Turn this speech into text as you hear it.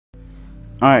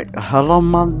Alright, hello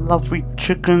my lovely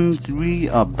chickens, we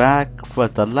are back for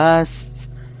the last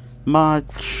mod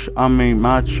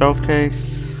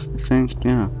showcase, I think,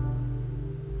 yeah.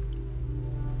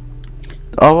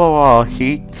 The overall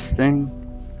heat thing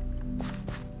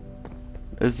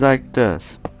is like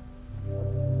this.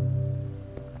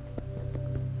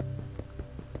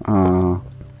 I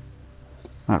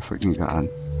freaking god.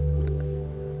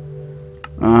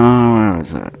 Where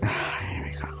is it? Here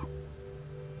we go.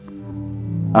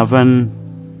 Oven.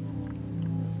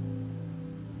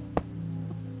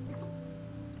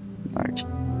 Like,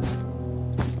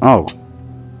 oh.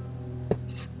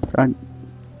 That,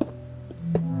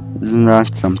 isn't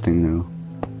that something new?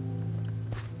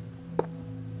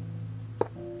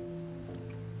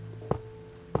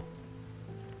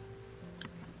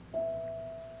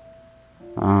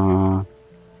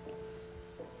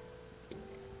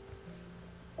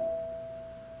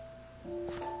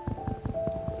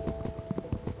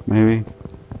 Maybe.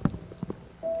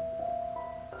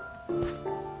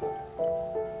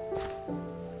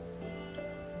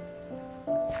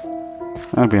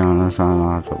 I'll be honest, I don't know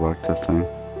how to work this thing.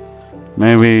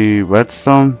 Maybe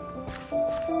redstone?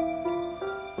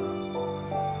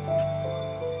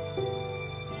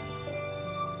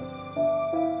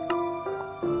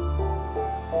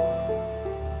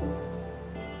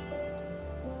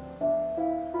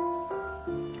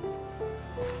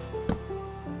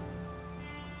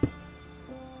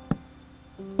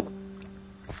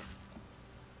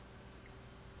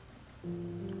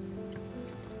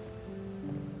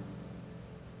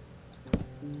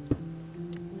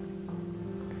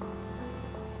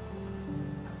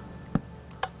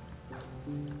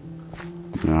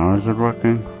 Now is it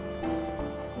working?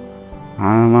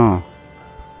 I don't know.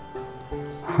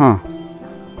 Huh.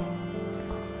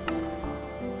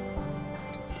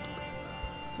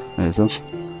 Is it?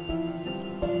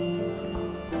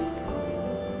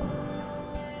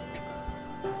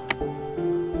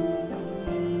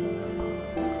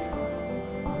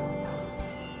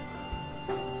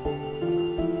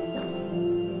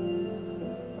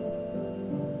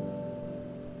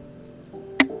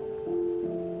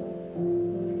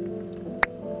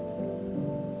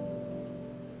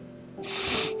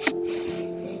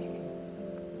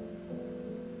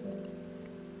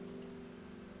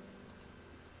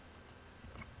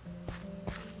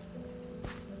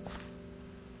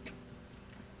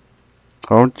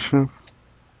 Culture?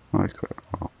 Like that.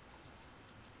 Oh.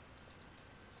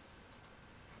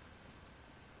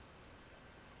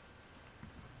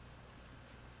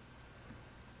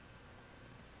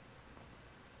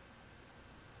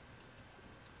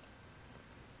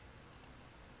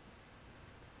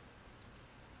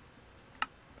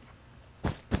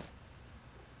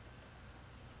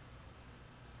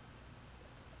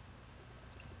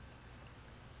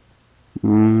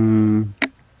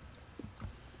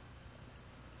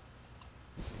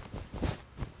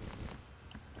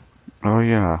 Oh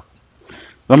yeah.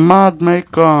 The mod make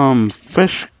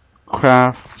Fishcraft,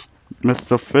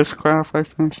 Mr. Fishcraft, I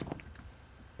think.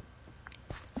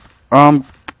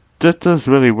 Did this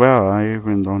really well. I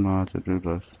even don't know how to do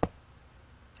this.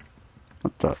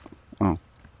 What the? Oh.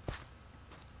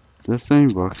 This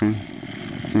ain't working.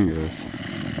 I think it is.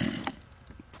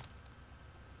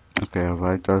 Okay, if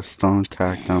I just don't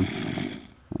attack them,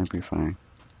 I'll be fine.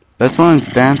 This one's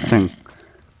dancing.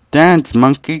 Dance,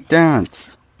 monkey, dance.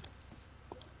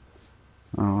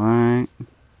 Alright.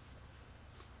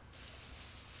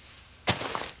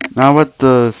 Now with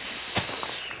the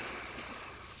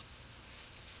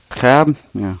tab,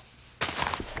 yeah.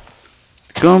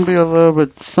 It's gonna be a little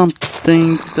bit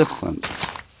something different.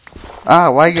 Ah,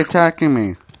 why are you attacking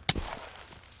me?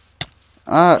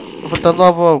 Ah, for the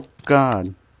love of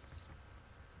God.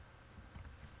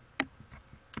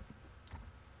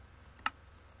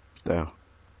 There.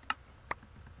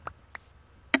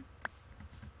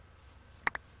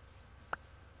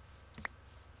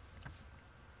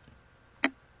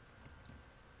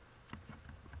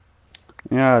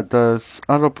 Yeah, there's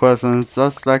other presents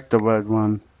just like the red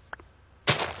one.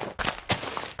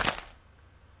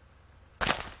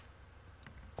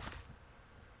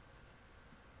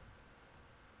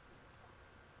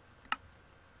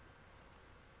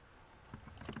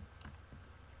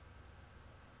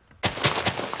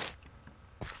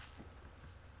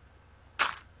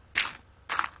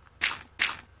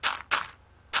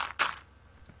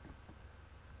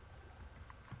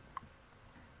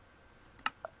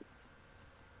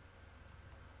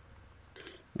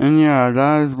 And yeah,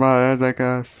 that is about it, I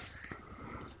guess.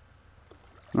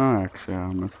 No, actually, I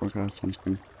almost forgot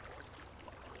something.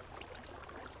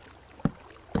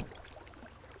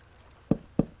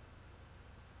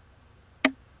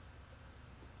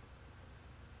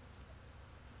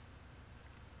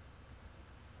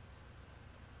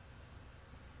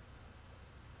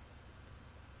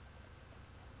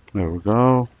 There we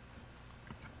go.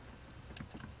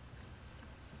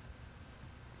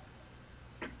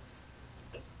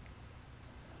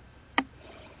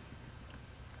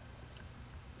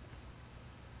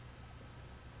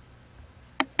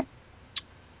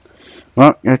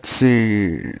 Well, let's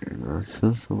see. Does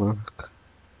this work?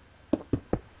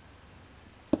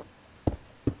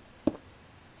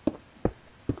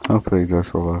 Hopefully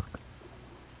this will work.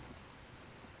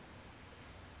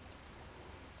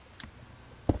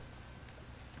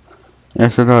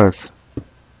 Yes, it does.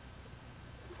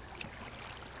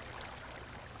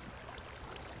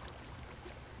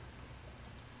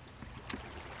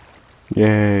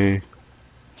 Yay.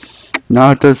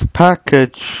 Now this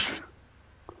package.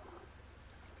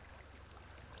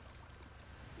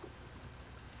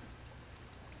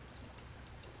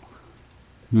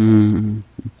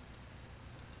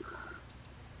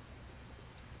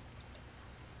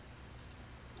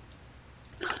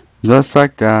 Just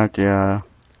like that, yeah.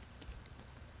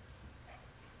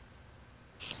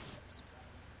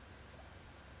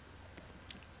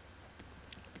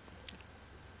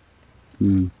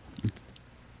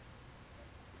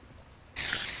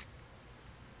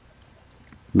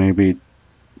 Maybe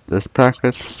this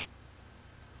package?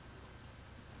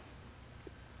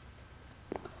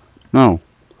 No.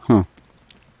 Huh.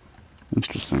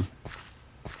 Interesting.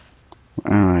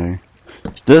 Anyway.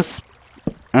 This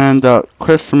and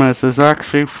Christmas is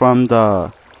actually from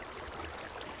the...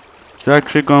 It's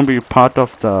actually gonna be part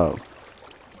of the...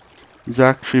 It's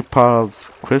actually part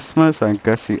of Christmas. I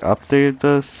guess he updated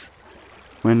this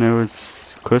when it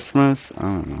was Christmas. I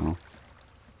don't know.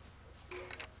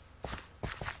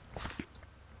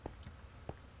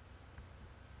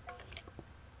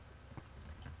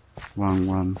 Wrong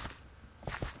one.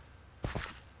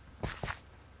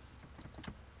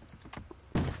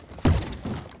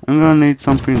 I'm gonna need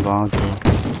something larger.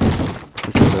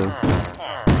 Which it is.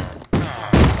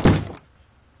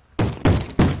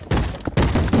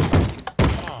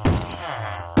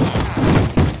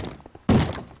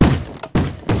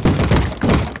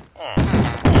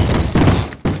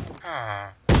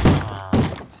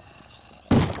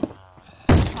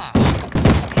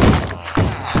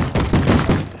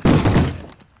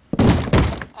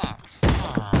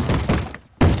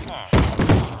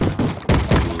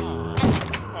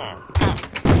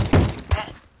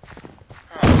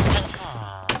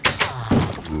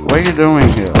 What are you doing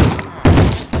here?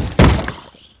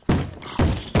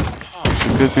 It's a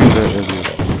good thing that it is.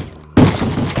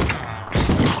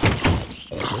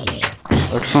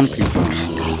 Like some people.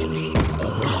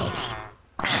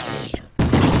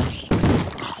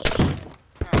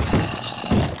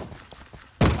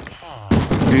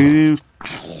 Do you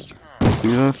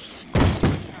see this?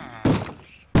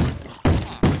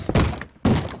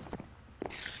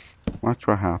 Watch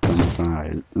what happens when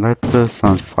I let this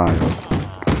on fire.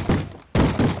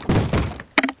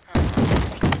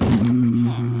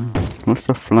 What's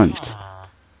the flint?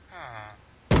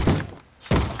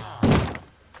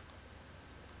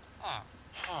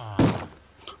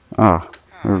 Ah,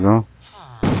 there we go.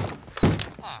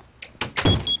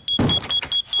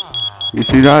 You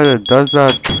see that? It does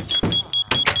that.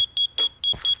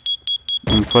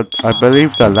 But I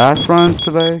believe the last one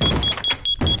today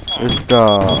is the...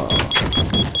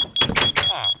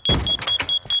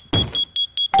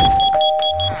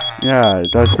 Yeah,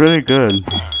 that's really good.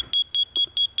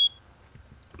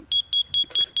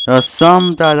 There's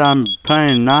some that I'm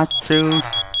planning not to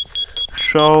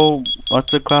show what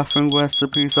the crafting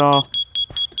recipes are.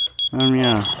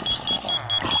 Yeah.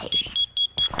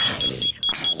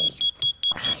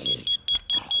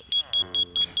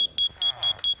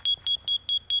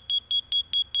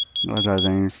 What are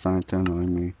they starting to annoy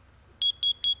me?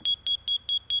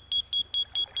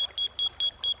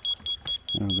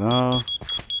 There we go.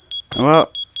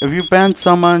 Well, if you ban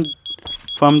someone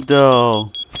from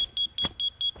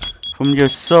your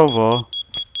server,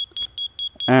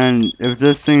 and if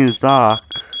this thing is dark,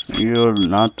 you're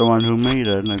not the one who made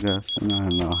it, I guess. I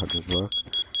don't know how this works.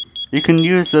 You can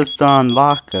use this to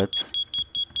unlock it,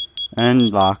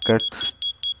 and lock it,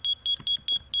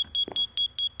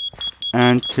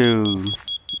 and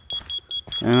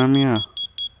yeah.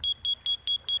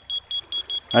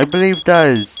 I believe that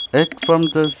is it from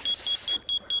this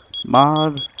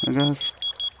mod, I guess.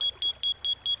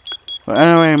 But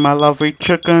anyway, my lovely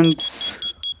chickens,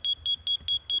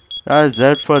 that is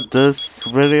it for this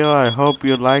video. I hope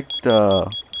you liked I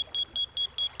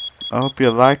hope you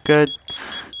like it.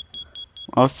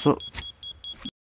 Also,